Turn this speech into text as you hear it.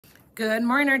Good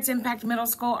morning, Arts Impact Middle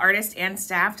School artists and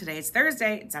staff. Today is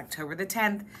Thursday, it's October the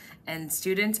 10th, and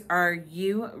students, are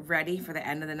you ready for the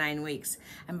end of the 9 weeks?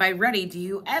 And by ready, do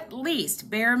you at least,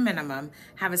 bare minimum,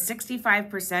 have a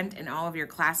 65% in all of your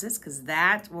classes? Because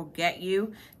that will get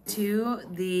you to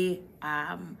the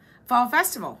Fall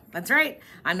Festival. That's right.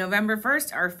 On November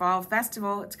 1st, our Fall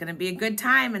Festival, it's going to be a good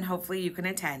time and hopefully you can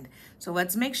attend. So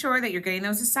let's make sure that you're getting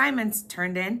those assignments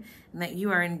turned in and that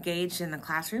you are engaged in the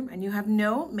classroom and you have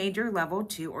no major level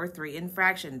 2 or 3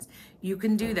 infractions. You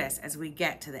can do this as we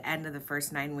get to the end of the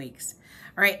first 9 weeks.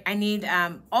 All right, I need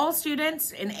all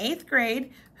students in 8th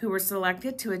grade who were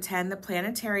selected to attend the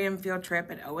planetarium field trip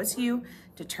at OSU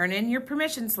to turn in your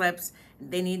permission slips.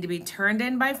 They need to be turned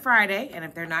in by Friday, and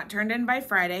if they're not turned in by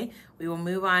Friday, we will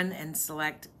move on and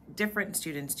select different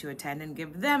students to attend and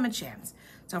give them a chance.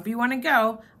 So if you want to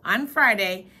go on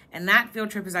Friday, and that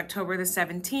field trip is October the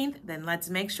 17th, then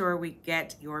let's make sure we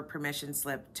get your permission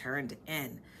slip turned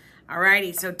in.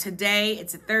 Alrighty, so today,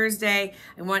 it's a Thursday.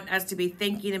 I want us to be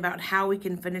thinking about how we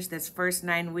can finish this first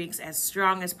 9 weeks as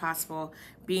strong as possible,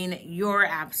 being your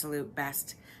absolute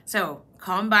best. So,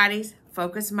 calm bodies,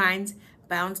 focused minds,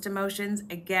 balanced emotions.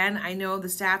 Again, I know the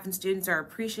staff and students are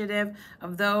appreciative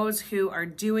of those who are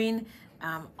doing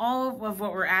all of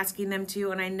what we're asking them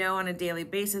to, and I know on a daily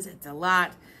basis it's a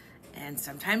lot. And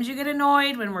sometimes you get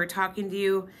annoyed when we're talking to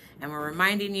you and we're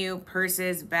reminding you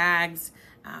purses, bags,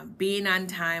 being on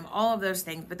time, all of those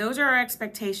things. But those are our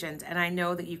expectations, and I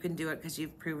know that you can do it because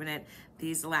you've proven it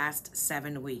these last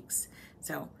 7 weeks.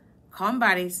 So calm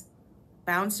bodies,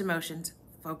 balanced emotions,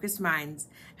 focused minds,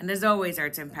 and as always,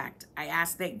 Arts Impact, I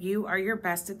ask that you are your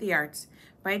best at the arts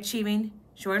by achieving,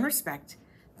 showing respect,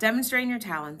 demonstrating your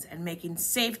talents, and making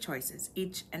safe choices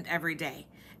each and every day.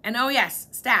 And oh yes,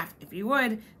 staff, if you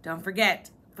would, don't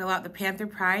forget, fill out the Panther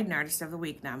Pride and Artist of the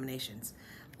Week nominations.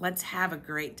 Let's have a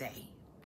great day.